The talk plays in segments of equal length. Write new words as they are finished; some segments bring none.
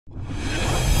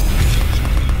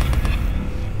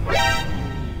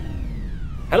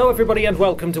Hello everybody and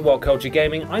welcome to What Culture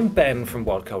Gaming. I'm Ben from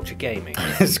What Culture Gaming.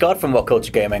 Scott from What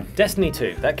Culture Gaming. Destiny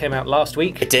 2, that came out last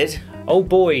week. It did. Oh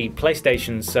boy,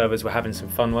 PlayStation servers were having some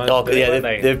fun ones. Oh, yeah,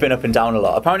 they've been up and down a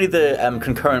lot. Apparently the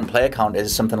concurrent player count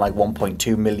is something like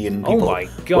 1.2 million people. Oh my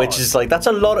god. Which is like, that's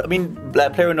a lot. I mean,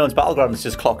 PlayerUnknown's Battlegrounds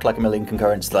just clocked like 1 million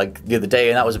concurrents like the other day,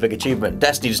 and that was a big achievement.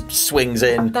 Destiny just swings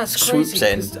in, swoops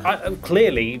in.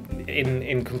 Clearly,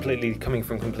 in completely coming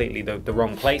from completely the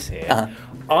wrong place here,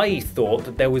 I thought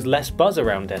that there was less buzz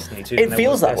around Destiny 2 than there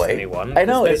was Destiny 1. I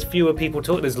know. There's fewer people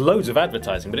talking. There's loads of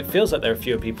advertising, but it feels like there are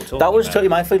fewer people talking. That was totally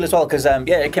my feel as well, because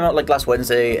yeah, it came out like last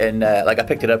Wednesday, and like I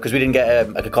picked it up because we didn't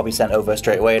get like a copy sent over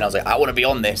straight away, and I was like, I want to be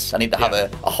on this. I need to have a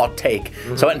hot take.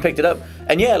 So I went and picked it up,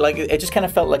 and yeah, like it just kind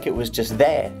of felt like it was just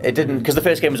there. It didn't, because the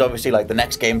first game was obviously like the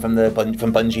next game from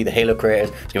from Bungie, the Halo creators.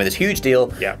 It's gonna be this huge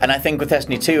deal. Yeah. And I think with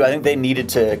Destiny 2, I think they needed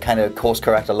to kind of course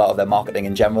correct a lot of their marketing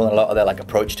in general and a lot of their like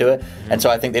approach to it. And so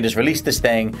I think they just released this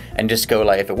thing and just go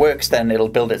like, if it works, then it'll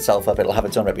build itself up. It'll have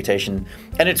its own reputation,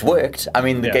 and it's worked. I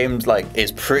mean, the game's like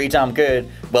is pretty damn good.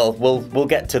 Well, we'll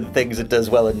get to the things it does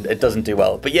well and it doesn't do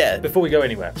well. But yeah, before we go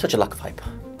anywhere, such a lack of hype.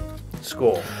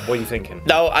 Score. What are you thinking?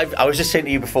 No, I was just saying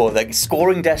to you before, like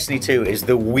scoring Destiny 2 is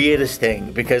the weirdest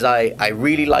thing because I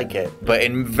really like it, but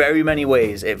in very many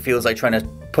ways it feels like trying to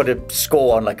put a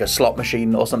score on like a slot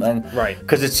machine or something. Right.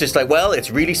 Because it's just like, well,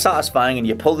 it's really satisfying, and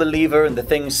you pull the lever and the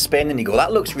things spin and you go,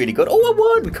 that looks really good. Oh,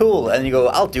 I won, cool. And you go,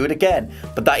 I'll do it again.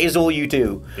 But that is all you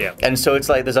do. Yeah. And so it's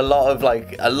like there's a lot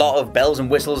of bells and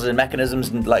whistles and mechanisms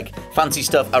and like fancy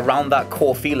stuff around that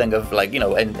core feeling of like, you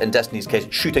know, in Destiny's case,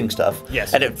 shooting stuff.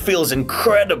 Yes. And it feels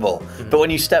incredible. But when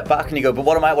you step back and you go, but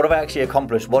what have I actually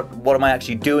accomplished? What am I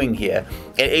actually doing here?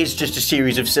 It is just a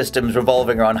series of systems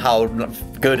revolving around how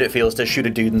good it feels to shoot a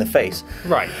dude in the face.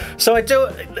 Right. So I do,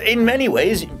 in many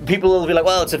ways, people will be like,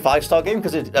 well, it's a 5-star game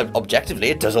because objectively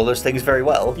it does all those things very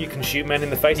well. You can shoot men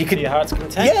in the face to your heart's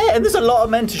content. Yeah, and there's a lot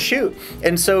of men to shoot.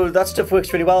 And so that stuff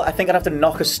works really well. I think I'd have to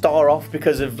knock a star off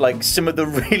because of like some of the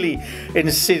really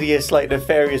insidious, like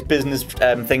nefarious business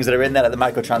things that are in there, like the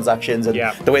microtransactions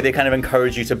and the way they kind of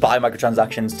encourage you to buy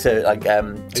microtransactions to like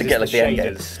to get like the end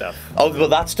game stuff. Oh, well,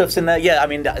 that stuff's in there. Yeah, I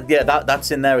mean, yeah, that's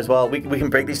in there as well. We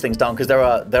can break these things down because there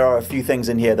are a few things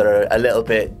in here that are a little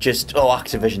bit just, oh,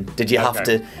 Activision, did you have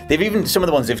to? They've even, some of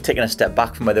the ones they've taken a step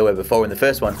back from where they were before in the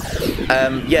first one.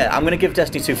 Yeah, I'm going to give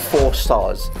Destiny 2 4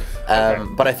 stars.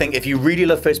 But I think if you really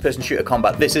love first-person shooter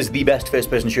combat, this is the best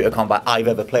first-person shooter combat I've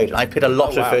ever played. And I've played a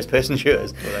lot of first-person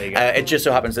shooters. Well, there you go. It just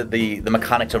so happens that the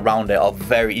mechanics around it are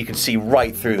very, you can see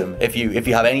right through them. If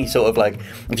you have any sort of like,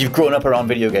 if you've grown up around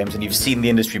video games and you've seen the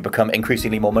industry become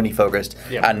increasingly more money-focused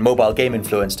and mobile game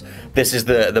influenced, this is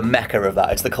the mecca of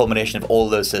that. It's the culmination of all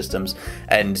those systems.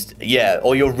 And yeah,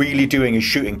 all you're really doing is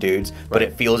shooting dudes, but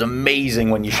it feels amazing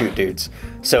when you shoot dudes.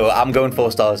 So I'm going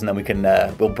 4 stars, and then we can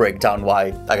we'll break down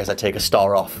why I guess I take a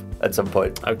star off at some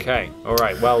point. Okay, all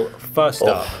right. Well, first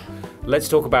up, let's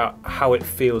talk about how it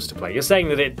feels to play. You're saying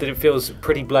that it feels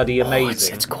pretty bloody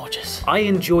amazing. It's gorgeous. I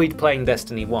enjoyed playing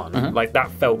Destiny 1. Like,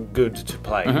 that felt good to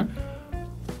play.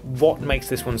 What makes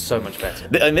this one so much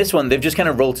better? In this one, they've just kind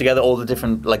of rolled together all the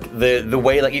different, like, the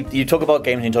way, like, you talk about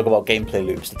games and you talk about gameplay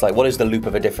loops. It's like, what is the loop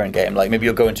of a different game? Like, maybe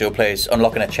you're going to a place,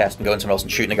 unlocking a chest, and going somewhere else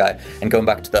and shooting a guy, and going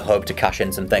back to the hub to cash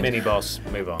in some things. Mini-boss,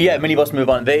 move on. Yeah, mini-boss, move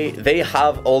on. They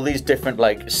have all these different,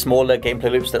 like, smaller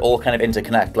gameplay loops that all kind of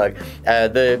interconnect. Like,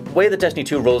 the way that Destiny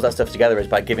 2 rolls that stuff together is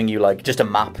by giving you, like, just a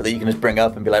map that you can just bring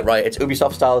up and be like, right, it's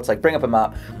Ubisoft style. It's like, bring up a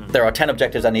map. There are 10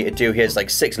 objectives I need to do. Here's, like,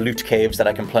 6 loot caves that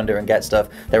I can plunder and get stuff.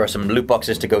 There are some loot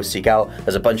boxes to go seek out.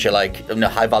 There's a bunch of like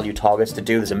high value targets to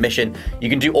do. There's a mission. You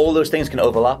can do all those things can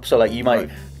overlap. So like you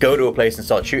might go to a place and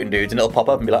start shooting dudes, and it'll pop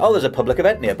up and be like, oh, there's a public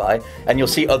event nearby, and you'll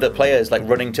see other players like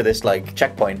running to this like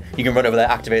checkpoint. You can run over there,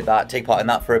 activate that, take part in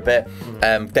that for a bit,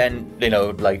 then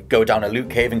like go down a loot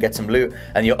cave and get some loot,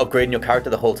 and you're upgrading your character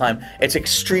the whole time. It's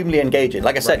extremely engaging.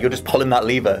 Like I said, you're just pulling that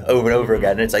lever over and over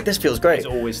again, and it's like, this feels great.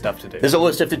 There's always stuff to do. There's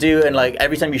always stuff to do, and like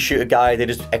every time you shoot a guy, they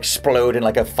just explode in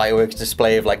like a fireworks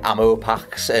display of like ammo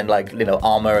packs and like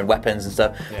armor and weapons and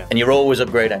stuff, and you're always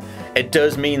upgrading. It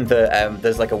does mean that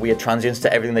there's like a weird transience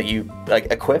to everything that you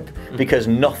like equip, because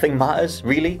nothing matters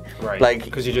really. Right. Like,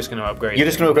 because you're just going to upgrade. You're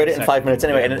just going to upgrade it in 5 minutes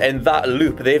anyway. And that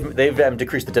loop, they've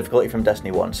decreased the difficulty from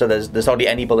Destiny 1. So there's hardly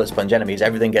any bullet sponge enemies.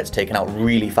 Everything gets taken out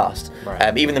really fast.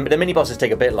 Right. Even the mini bosses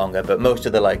take a bit longer, but most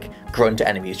of the like grunt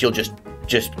enemies you'll just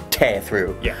tear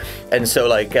through. Yeah. And so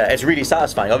like it's really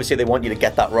satisfying. Obviously they want you to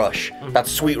get that rush, that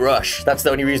sweet rush. That's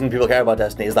the only reason people care about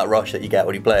Destiny, is that rush that you get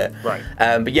when you play it. Right.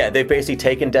 But yeah, they've basically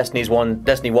taken Destiny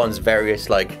 1's various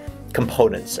like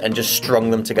components and just strung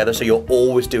them together, so you're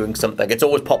always doing something. It's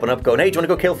always popping up, going, hey, do you want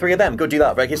to go kill 3 of them? Go do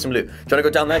that. Right, here's some loot. Do you want to go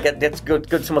down there? Get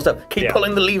good some more stuff. Keep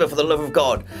pulling the lever for the love of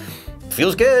God.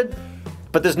 Feels good,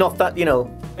 but there's not that, you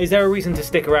know. Is there a reason to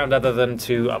stick around other than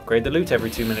to upgrade the loot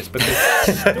every 2 minutes?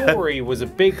 Because story was a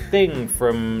big thing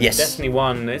from Destiny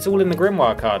 1. It's all in the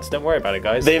Grimoire cards. Don't worry about it,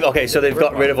 guys. They've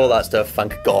got rid of all that stuff,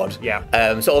 thank God.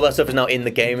 Yeah. So all that stuff is now in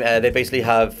the game. They basically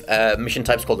have mission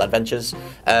types called adventures,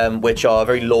 which are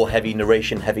very lore-heavy,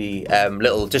 narration-heavy,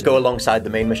 little, just go alongside the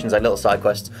main missions, like little side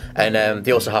quests. And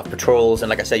they also have patrols, and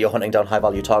like I say, you're hunting down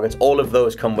high-value targets. All of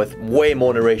those come with way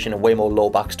more narration and way more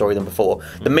lore backstory than before.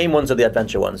 The main ones are the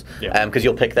adventure ones, because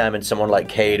you'll pick them, and someone like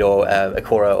Cade or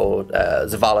Ikora or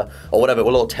Zavala or whatever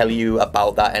will all tell you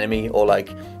about that enemy, or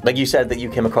like you said that you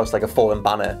came across like a fallen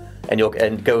banner, and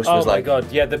Ghost was like, oh my god,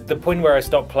 yeah, the point where I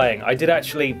stopped playing, I did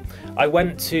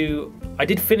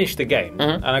finish the game,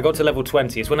 and I got to level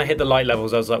 20. It's when I hit the light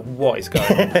levels I was like, what is going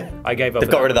on? I gave up.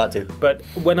 They've got rid of that too. But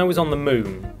when I was on the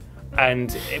moon,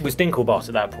 and it was Dinklebot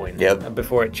at that point,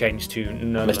 before it changed to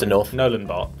Mr. North.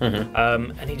 Nolanbot,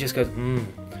 and he just goes,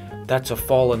 that's a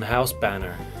fallen house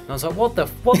banner. And I was like, what the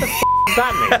f does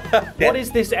that mean? What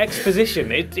is this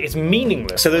exposition? It's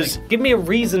meaningless. So give me a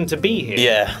reason to be here.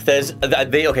 Yeah,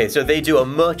 so they do a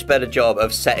much better job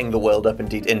of setting the world up in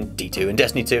D2, in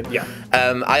Destiny 2. Yeah.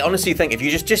 I honestly think if you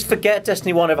just forget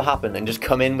Destiny 1 ever happened and just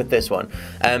come in with this one,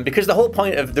 because the whole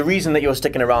point of the reason that you're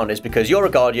sticking around is because you're a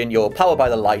Guardian, you're powered by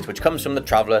the light, which comes from the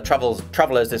Traveler.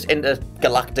 Traveler is this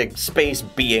intergalactic space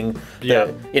being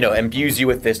that, you know, imbues you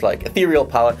with this like ethereal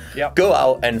power. Go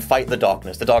out and fight the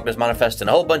darkness. The darkness manifests in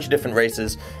a whole bunch of different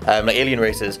races, like alien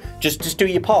races. Just do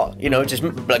your part, you know, just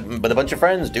like with a bunch of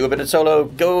friends, do a bit of solo,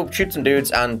 go shoot some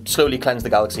dudes and slowly cleanse the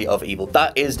galaxy of evil.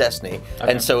 That is Destiny.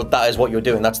 And so that is what you're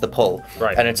doing. That's the pull.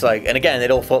 Right. And it's like, and again,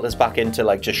 it all filters back into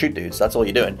like just shoot dudes. That's all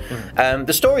you're doing.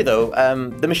 The story though,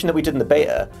 the mission that we did in the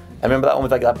beta, I remember that one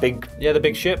with like that big... Yeah, the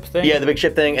big ship thing. Yeah, the big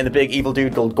ship thing, and the big evil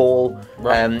dude called Gaul.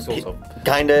 Right, sort of.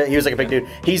 Kinda, he was like a big dude.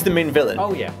 He's the main villain.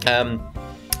 Oh yeah.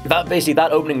 That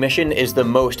opening mission is the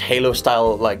most Halo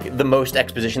style, like the most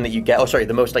exposition that you get. Oh, sorry,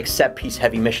 the most like set piece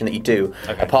heavy mission that you do,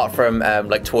 apart from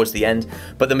like towards the end.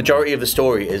 But the majority of the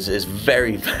story is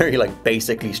very, very like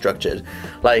basically structured.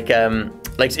 Like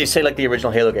say like the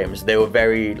original Halo games, they were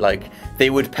very like, they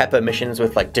would pepper missions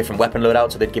with like different weapon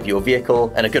loadouts, so they'd give you a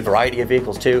vehicle and a good variety of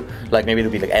vehicles too. Like maybe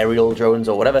there'd be like aerial drones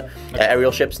or whatever,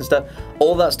 aerial ships and stuff.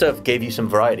 All that stuff gave you some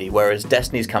variety. Whereas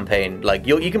Destiny's campaign, like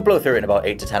you can blow through it in about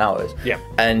 8 to 10 hours. Yeah.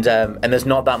 And there's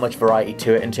not that much variety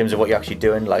to it in terms of what you're actually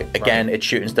doing. Like again, it's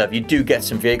shooting stuff. You do get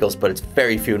some vehicles, but it's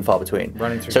very few and far between.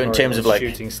 Running through so in terms of like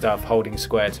shooting stuff, holding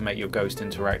square to make your ghost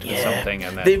interact with something,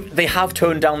 and then they have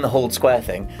toned down the hold square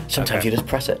thing. Sometimes you just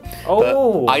press it.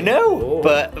 Oh, but I know,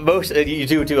 but most you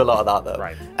do a lot of that though.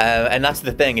 Right. And that's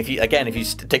the thing. If you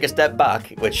take a step back,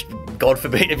 which God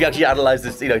forbid, if you actually analyze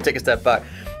this, take a step back.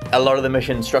 A lot of the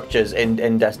mission structures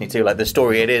in Destiny 2, like the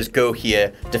story, it is go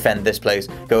here, defend this place,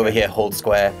 go over here, hold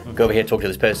square, go over here, talk to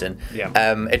this person.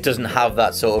 Yeah. It doesn't have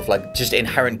that sort of like just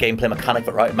inherent gameplay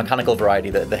mechanical variety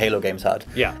that the Halo games had.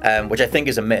 Yeah. Which I think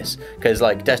is a miss, because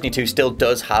like Destiny 2 still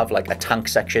does have like a tank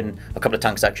section, a couple of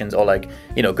tank sections, or like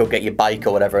go get your bike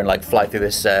or whatever and like fly through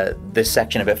this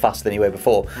section a bit faster than you were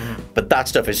before. But that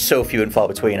stuff is so few and far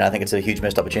between. I think it's a huge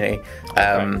missed opportunity.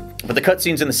 But the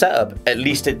cutscenes in the setup, at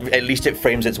least it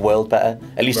frames its world better.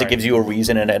 At least it gives you a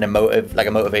reason and a motive, like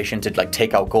a motivation to like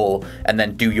take out Gaul and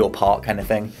then do your part, kind of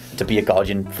thing, to be a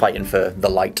Guardian fighting for the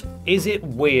light. Is it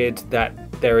weird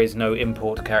that there is no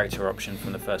import character option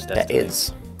from the first Destiny? There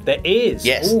is. There is?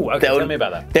 Yes. Ooh, okay, tell me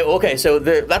about that. Okay, so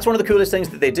that's one of the coolest things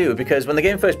that they do, because when the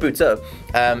game first boots up,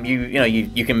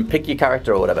 you can pick your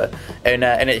character or whatever, and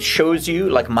it shows you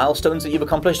like milestones that you've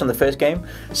accomplished on the first game.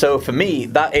 So for me,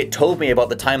 it told me about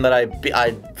the time that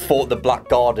I fought the Black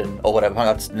Garden or whatever.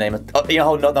 That's the name.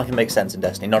 Nothing makes sense in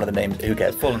Destiny. None of the names. Who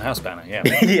cares? Fallen House Banner. Yeah.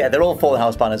 Yeah, they're all Fallen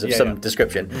House Banners of some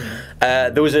description.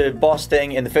 There was a boss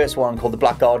thing in the first one called the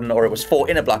Black Garden, or it was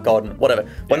fought in a Black Garden, whatever.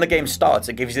 When the game starts,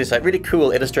 it gives you this like really cool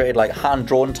illustrated, like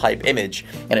hand-drawn type image,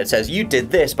 and it says you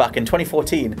did this back in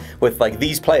 2014 with like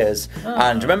these players,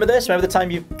 and remember this? Remember the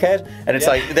time you cared? And it's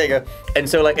like, there you go. And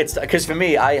so like, it's because for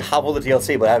me, I have all the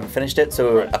DLC, but I haven't finished it.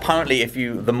 So apparently,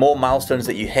 the more milestones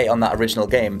that you hit on that original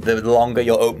game, the longer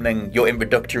your opening, your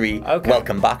introductory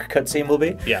welcome back cutscene will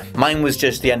be. Yeah. Mine was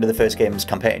just the end of the first game's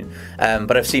campaign,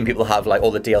 but I've seen people have like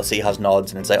all the DLC has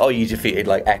nods, and it's like, oh, you defeated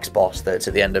like X boss that's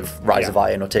at the end of Rise of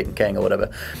Iron or Taken King or whatever.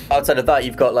 Outside of that,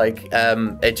 you've got like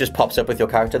it just pops up with your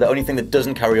character. The only thing that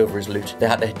doesn't carry over is loot. They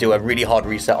had to do a really hard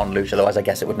reset on loot, otherwise I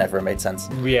guess it would never have made sense.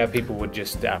 Yeah, people would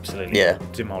just absolutely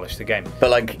demolish the game. But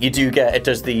like, you do get, it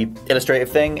does the illustrative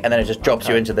thing, and then it just drops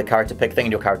you into the character pick thing,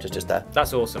 and your character's just there.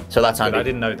 That's awesome. So that's handy. I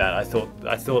didn't know that. I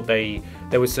thought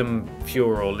there was some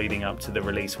furor leading up to the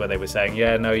release where they were saying,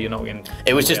 yeah, no, you're not going to...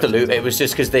 It was just the loot. It was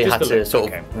just because they had to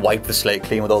sort of wipe the slate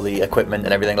clean with all the equipment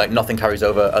and everything. Like, nothing carries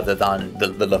over other than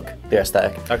the look, the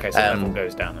aesthetic. Okay, so level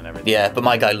goes down and everything. Yeah, but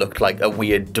my guy looked like a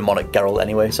weird demonic Geralt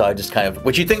anyway, so I just kind of...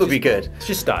 Which you'd think would be good. Let's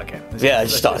just start again.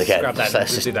 Just start again. Scrap that.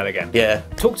 Let's do that again. Yeah.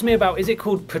 Talk to me about, is it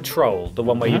called Patrol, the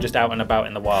one where you're just out and about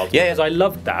in the wild? Yeah. Because I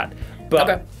loved that,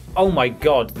 but oh my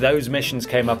god, those missions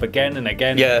came up again and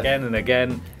again and again and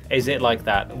again. Is it like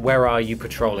that? Where are you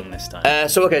patrolling this time?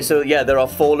 So there are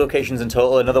 4 locations in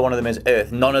total. Another one of them is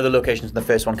Earth. None of the locations in the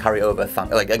first one carry over.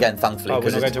 Thankfully. Oh,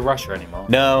 we're not going to Russia anymore.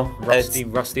 No, rusty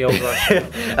old Russia.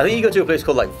 I think you go to a place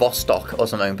called like Vostok or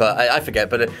something, but I forget.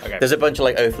 But there's a bunch of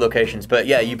like Earth locations. But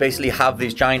yeah, you basically have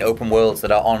these giant open worlds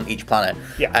that are on each planet.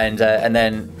 Yeah. And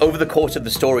then over the course of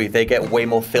the story, they get way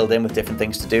more filled in with different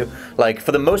things to do. Like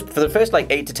for the first like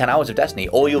 8 to 10 hours of Destiny,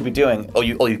 all you'll be doing, all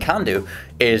you can do,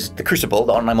 is the Crucible,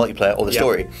 the online multiplayer, or the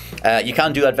story. You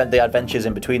can do the adventures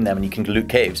in between them, and you can loot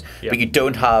caves, but you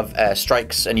don't have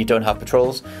strikes and you don't have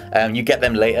patrols. You get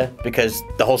them later because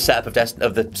the whole setup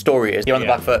of the story is you're on the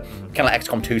back foot, kind of like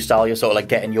XCOM 2 style. You're sort of like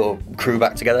getting your crew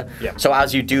back together. So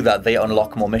as you do that, they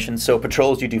unlock more missions. So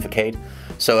patrols you do for Cade.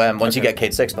 So once you get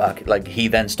Cade 6 back, like he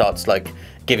then starts like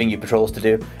giving you patrols to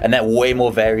do, and they're way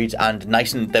more varied and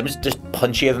nice, and they're just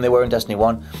punchier than they were in Destiny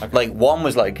 1. Like 1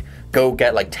 was like, go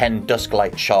get like 10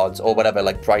 Dusklight shards or whatever,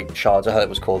 like bright shards or how it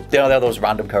was called. They're those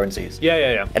random currencies.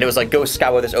 Yeah. And it was like, go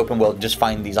scour this open world and just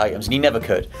find these items, and you never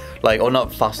could, like, or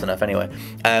not fast enough anyway.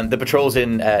 The patrols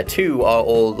in 2 are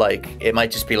all like, it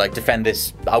might just be like, defend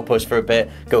this outpost for a bit,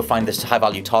 go find this high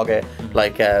value target,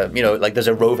 like like there's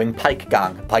a roving pike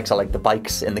gang. Pikes are like the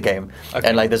bikes in the game,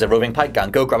 and like there's a roving pike gang,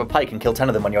 go grab a pike and kill 10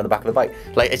 of them when you're on the back of the bike.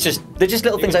 Like, it's just, they're just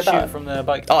little things like that. From the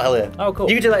bike. Oh hell yeah. Oh cool.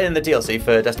 You could do that in the DLC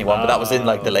for Destiny 1, but that was in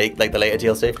like the later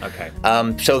DLC. Okay.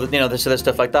 So there's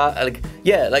stuff like that.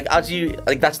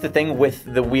 That's the thing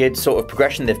with the weird sort of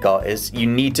progression they've got, is you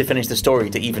need to finish the story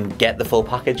to even get the full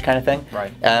package kind of thing.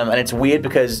 Right. And it's weird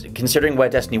because considering where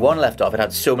Destiny 1 left off, it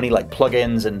had so many like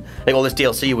plugins and like all this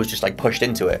DLC was just like pushed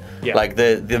into it. Yeah. Like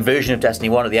the version of Destiny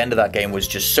 1 at the end of that game was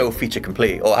just so feature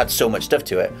complete, or had so much stuff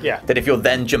to it. Yeah. That if you're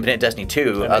then jumping into Destiny 2,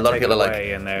 a lot of people are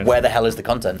like, where the hell is the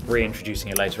content?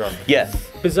 Reintroducing it later on. Yeah.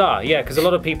 Bizarre, yeah, because a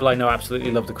lot of people I know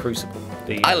absolutely love the Crucible,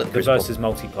 the versus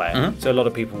multiplayer. So a lot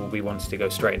of people will be wanting to go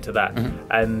straight into that.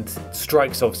 And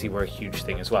strikes obviously were a huge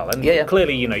thing as well. And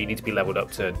clearly, you need to be leveled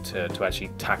up to actually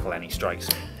tackle any strikes.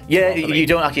 Yeah, you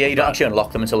don't actually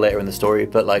unlock them until later in the story.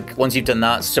 But like once you've done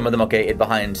that, some of them are gated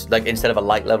behind. Like instead of a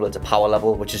light level, it's a power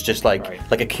level, which is just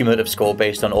like a cumulative score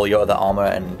based on all your other armor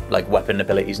and like weapon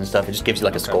abilities and stuff. It just gives you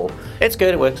like a score. It's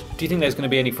good. It works. Do you think there's going to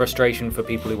be any frustration for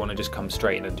people who want to just come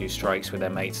straight in and do strikes with their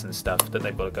mates and stuff, that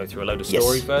they've got to go through a load of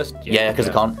story first? Yeah, because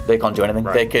they can't do anything.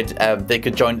 Right. They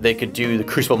could do the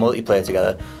Crucible multiplayer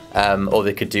together. Or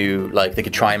they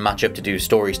could try and match up to do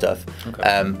story stuff.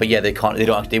 But yeah, they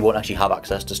won't actually have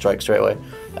access to strike straight away.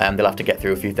 They'll have to get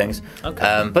through a few things.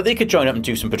 But they could join up and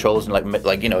do some patrols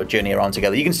and journey around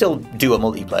together. You can still do a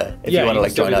multiplayer if you want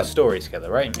to join up. The story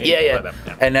together, right? Yeah.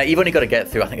 And you've only got to get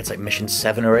through, I think it's like mission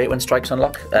 7 or 8 when strikes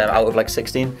unlock out of like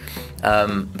 16.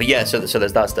 But yeah, so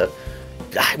there's that stuff.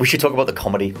 We should talk about the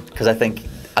comedy, because I don't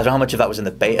know how much of that was in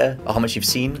the beta or how much you've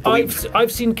seen.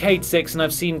 I've seen Cade 6, and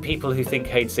I've seen people who think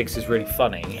Cade 6 is really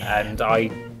funny, and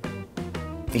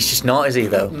He's just not, is he,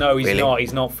 though? No, he's really? not.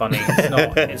 He's not funny. It's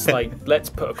not. It's like, let's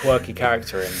put a quirky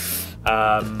character in.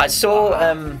 I saw.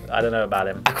 I don't know about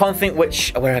him. I can't think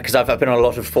because I've been on a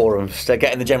lot of forums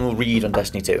getting the general read on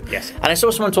Destiny 2. Yes. And I saw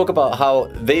someone talk about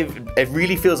how it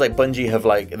really feels like Bungie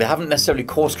they haven't necessarily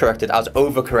course corrected as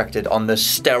overcorrected on the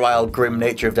sterile, grim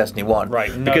nature of Destiny 1.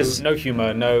 Right. No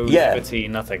humor, no levity,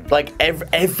 nothing. Like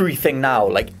everything now,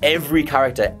 like every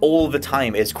character all the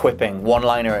time is quipping,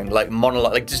 one-linering, like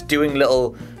monologue, like just doing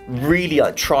little. Really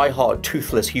like try-hard,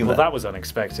 toothless humor. Well, that was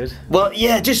unexpected. Well,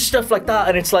 yeah, just stuff like that,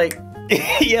 and it's like,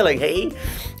 yeah, like hey,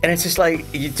 and it's just like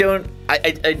you don't.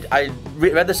 I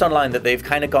read this online that they've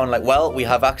kind of gone like, well, we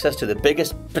have access to the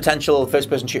biggest potential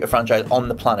first-person shooter franchise on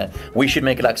the planet. We should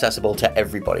make it accessible to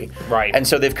everybody. Right. And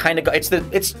so they've kind of got so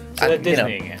they're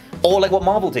Disneying it. Or like what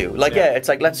Marvel do. Like it's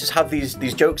like, let's just have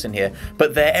these jokes in here,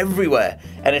 but they're everywhere,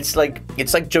 and it's like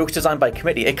jokes designed by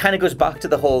committee. It kind of goes back to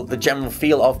the general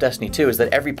feel of Destiny 2 is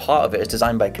that every part of it is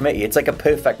designed by committee. It's like a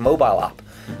perfect mobile app,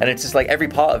 and it's just like every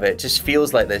part of it just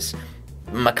feels like this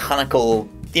mechanical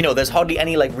you know, there's hardly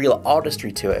any like real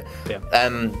artistry to it. Yeah.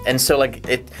 And so like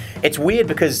it's weird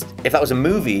because if that was a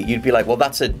movie, you'd be like, well,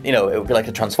 that's a, you know, it would be like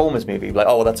a Transformers movie, like,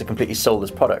 oh, well, that's a completely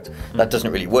soulless product. That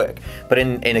doesn't really work. But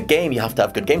in a game, you have to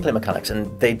have good gameplay mechanics,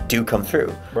 and they do come through,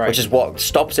 which is what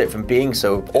stops it from being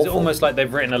so awful. It's almost like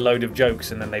they've written a load of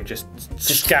jokes and then they've just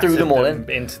threw them all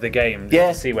into the game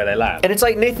to see where they land. And it's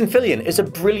like Nathan Fillion is a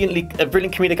brilliant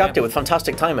comedic actor with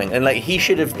fantastic timing, and like he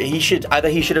should have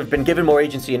been given more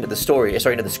agency into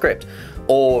the into the script,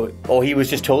 or he was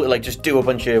just told like just do a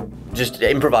bunch of just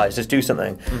improvise, just do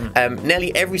something.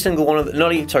 Nearly every single one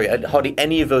of hardly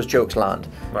any of those jokes land.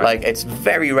 Like it's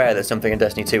very rare that something in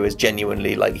Destiny 2 is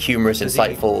genuinely like humorous,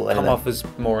 insightful, and come off as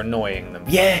more annoying than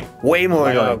way more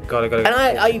annoying. Oh god, I gotta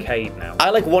now. I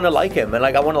like want to like him, and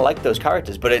like I want to like those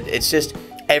characters, but it's just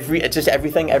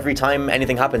everything. Every time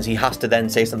anything happens, he has to then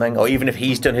say something, or even if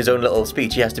he's done his own little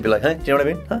speech, he has to be like, "Huh? Do you know what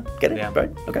I mean? Huh? Get it? Yeah.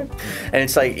 Right? Okay." And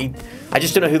it's like I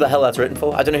just don't know who the hell that's written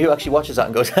for. I don't know who actually watches that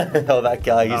and goes, "Oh, that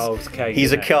guy,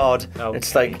 he's a card."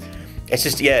 It's like. It's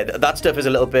just, that stuff is a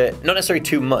little bit, not necessarily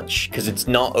too much, because it's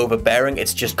not overbearing,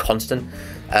 it's just constant.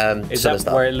 Is that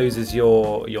where it loses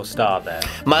your star there?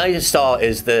 My star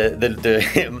is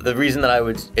the reason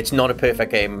that it's not a perfect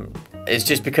game is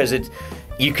just because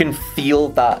you can feel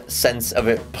that sense of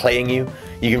it playing you.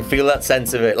 You can feel that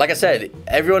sense of it. Like I said,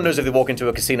 everyone knows if they walk into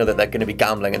a casino that they're going to be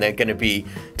gambling and they're going to be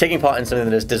taking part in something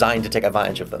that is designed to take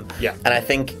advantage of them. Yeah. And I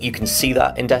think you can see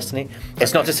that in Destiny.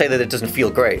 It's not to say that it doesn't feel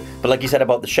great, but like you said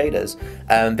about the shaders,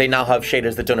 they now have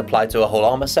shaders that don't apply to a whole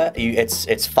armor set.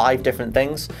 It's 5 different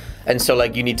things, and so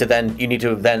like you need to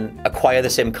then acquire the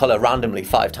same color randomly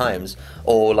 5 times,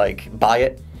 or like buy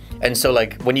it. And so,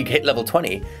 like, when you hit level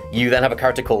 20, you then have a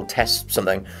character called Tess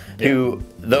something, who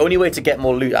the only way to get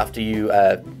more loot after you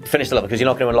finish the level, because you're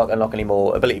not going to unlock any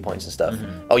more ability points and stuff.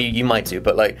 Oh, you might do,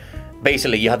 but like,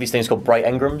 basically you have these things called bright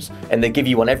engrams, and they give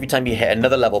you one every time you hit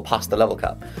another level past the level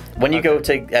cap. When you go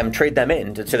to trade them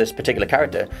in to this particular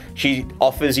character, she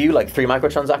offers you like 3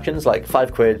 microtransactions, like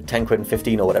 5 quid, 10 quid, and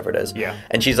 15 or whatever it is. Yeah.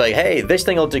 And she's like, hey, this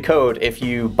thing will decode if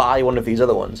you buy one of these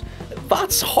other ones.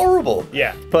 That's horrible.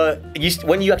 Yeah. But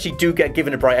when you actually do get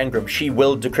given a bright engram, she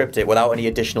will decrypt it without any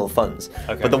additional funds.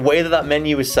 Okay. But the way that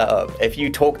menu is set up, if you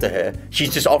talk to her,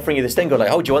 she's just offering you this thing, going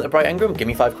like, oh, do you want the bright engram? Give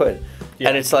me 5 quid. Yeah.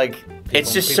 And it's like,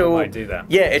 it's just so might do that.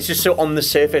 Yeah, it's just so on the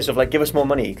surface of like, give us more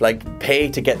money, like pay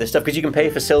to get this stuff, because you can pay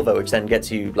for silver, which then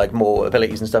gets you like more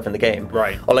abilities and stuff in the game,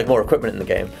 right? Or like more equipment in the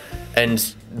game. And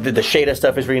the shader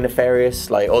stuff is really nefarious.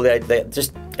 Like,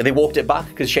 they walked it back,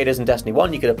 because shaders in Destiny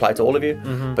 1 you could apply to all of you,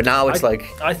 but now it's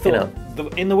I thought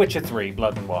in The Witcher 3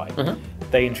 Blood and Wine,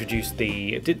 they introduced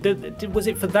was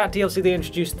it for that DLC they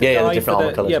introduced the the different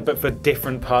armor colors? Yeah, but for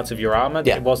different parts of your armor.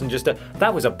 Yeah. It wasn't just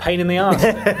that was a pain in the ass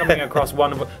coming across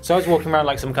one. So I was walking around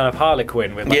like some kind of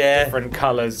Harlequin with like different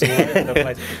colors all over the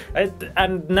place.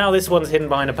 And now this one's hidden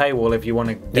behind a paywall if you want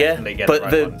to definitely get but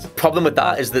the right ones. Problem with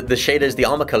that is that the shaders, the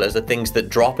armor colors, are things that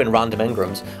drop in random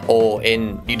engrams, or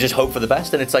you just hope for the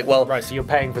best, and it's like, well, right, so you're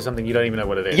paying for something you don't even know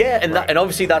what it is. Yeah, and and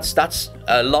obviously that's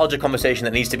a larger conversation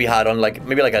that needs to be had on like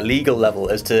maybe like a legal level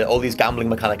as to all these gambling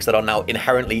mechanics that are now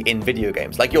inherently in video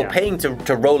games. Like you're paying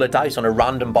to roll a dice on a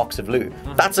random box of loot.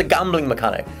 That's a gambling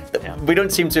mechanic. We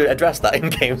don't seem to address that in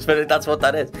games, but that's what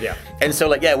that is. Yeah. And so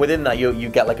like within that you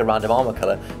get like a random armor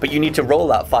color, but you need to roll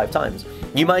that 5 times.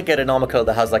 You might get an armor color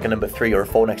that has like a number 3 or a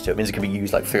 4 next to it. It means it can be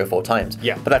used like 3 or 4 times.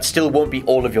 Yeah. But that still won't be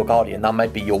all of your Guardian. That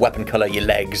might be your weapon color, your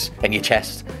legs, and your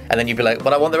chest. And then you'd be like,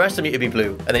 but I want the rest of me to be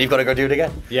blue. And then you've got to go do it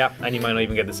again. Yeah, and you might not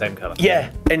even get the same color. Yeah,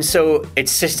 and so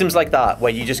it's systems like that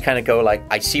where you just kind of go like,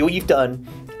 I see what you've done,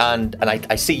 and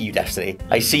I see you, Destiny.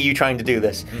 I see you trying to do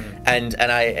this, and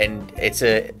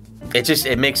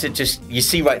it makes it just, you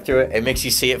see right through it. It makes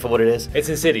you see it for what it is. It's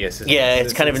insidious.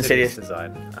 It's kind of insidious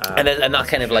design, and that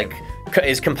kind of like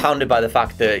is compounded by the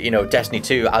fact that Destiny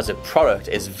 2 as a product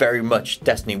is very much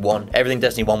Destiny 1. Everything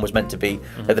Destiny 1 was meant to be.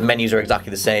 That the menus are exactly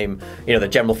the same. The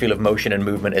general feel of motion and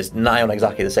movement is nigh on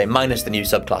exactly the same, minus the new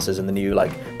subclasses and the new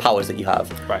like powers that you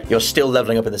have. Right. You're still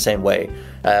leveling up in the same way,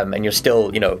 and you're still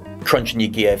crunching your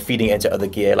gear, feeding it into other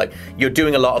gear. Like you're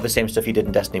doing a lot of the same stuff you did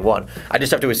in Destiny 1. I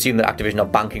just have to assume that Activision are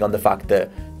banking on the fact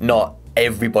that not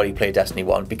everybody played Destiny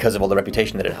 1 because of all the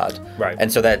reputation that it had. Right.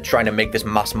 And so they're trying to make this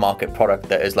mass market product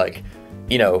that is like,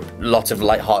 lots of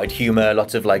light-hearted humor,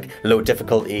 lots of like low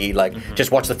difficulty, like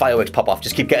just watch the fireworks pop off,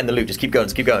 just keep getting the loot, just keep going.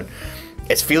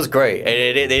 It feels great.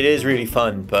 It is really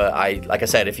fun, but like I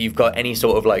said, if you've got any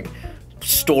sort of like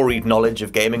storied knowledge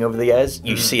of gaming over the years,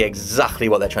 you see exactly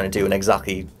what they're trying to do and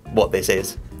exactly what this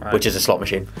is, which is a slot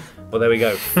machine. Well, there we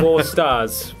go. 4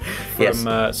 stars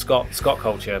from Scott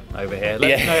Culture over here.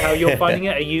 Let us know how you're finding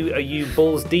it. Are you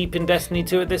balls deep in Destiny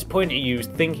 2 at this point? Are you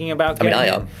thinking about getting I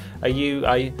it? am. Are you?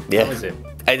 Yeah. How is it?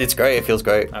 It's great. It feels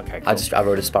great. Okay, cool. I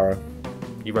rode a sparrow.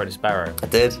 You rode a sparrow? I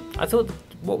did. I thought,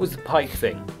 what was the pike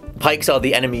thing? Pikes are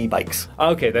the enemy bikes.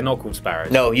 Okay, they're not called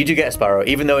sparrows. No, you do get a sparrow.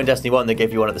 Even though in Destiny 1 they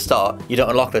gave you one at the start, you don't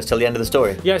unlock those till the end of the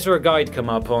story. Yeah, I saw a guide come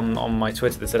up on my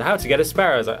Twitter that said how to get a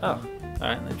sparrow. I was like, oh,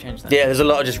 alright, they've changed that. Yeah, there's a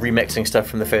lot of just remixing stuff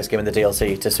from the first game in the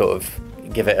DLC to sort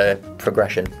of give it a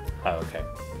progression. Oh, okay.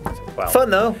 Well,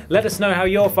 fun though. Let us know how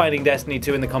you're finding Destiny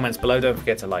 2 in the comments below. Don't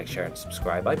forget to like, share, and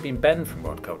subscribe. I've been Ben from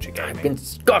World Culture Gaming. I've been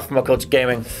Scott from World Culture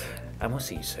Gaming. And we'll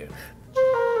see you soon.